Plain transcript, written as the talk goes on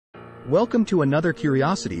Welcome to another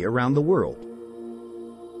curiosity around the world.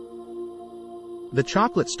 The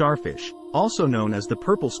chocolate starfish, also known as the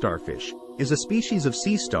purple starfish, is a species of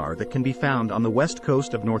sea star that can be found on the west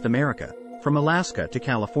coast of North America, from Alaska to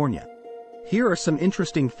California. Here are some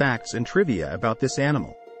interesting facts and trivia about this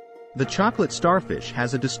animal. The chocolate starfish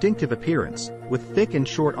has a distinctive appearance, with thick and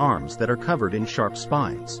short arms that are covered in sharp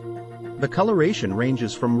spines. The coloration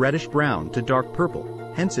ranges from reddish-brown to dark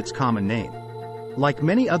purple, hence its common name. Like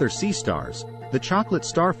many other sea stars, the chocolate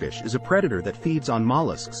starfish is a predator that feeds on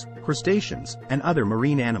mollusks, crustaceans, and other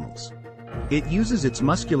marine animals. It uses its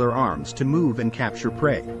muscular arms to move and capture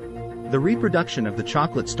prey. The reproduction of the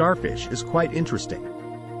chocolate starfish is quite interesting.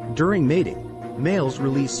 During mating, males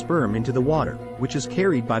release sperm into the water, which is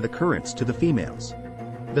carried by the currents to the females.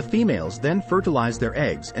 The females then fertilize their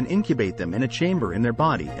eggs and incubate them in a chamber in their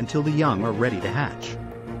body until the young are ready to hatch.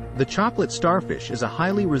 The chocolate starfish is a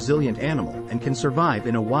highly resilient animal and can survive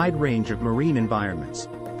in a wide range of marine environments,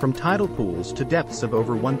 from tidal pools to depths of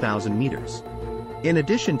over 1,000 meters. In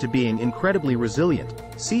addition to being incredibly resilient,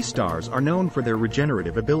 sea stars are known for their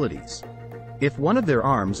regenerative abilities. If one of their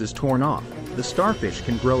arms is torn off, the starfish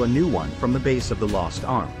can grow a new one from the base of the lost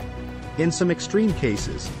arm. In some extreme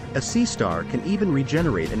cases, a sea star can even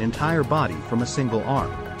regenerate an entire body from a single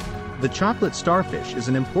arm. The chocolate starfish is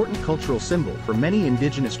an important cultural symbol for many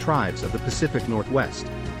indigenous tribes of the Pacific Northwest.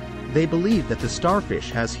 They believe that the starfish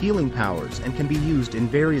has healing powers and can be used in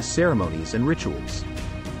various ceremonies and rituals.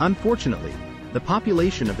 Unfortunately, the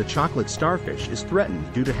population of the chocolate starfish is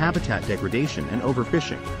threatened due to habitat degradation and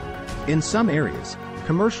overfishing. In some areas,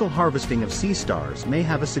 commercial harvesting of sea stars may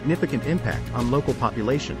have a significant impact on local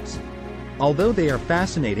populations. Although they are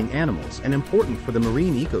fascinating animals and important for the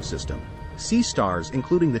marine ecosystem, sea stars,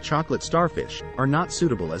 including the chocolate starfish, are not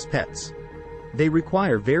suitable as pets. They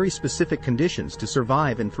require very specific conditions to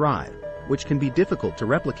survive and thrive, which can be difficult to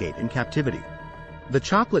replicate in captivity. The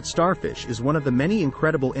chocolate starfish is one of the many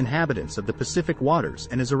incredible inhabitants of the Pacific waters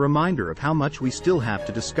and is a reminder of how much we still have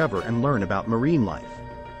to discover and learn about marine life.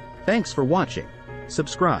 Thanks for watching.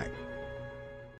 Subscribe.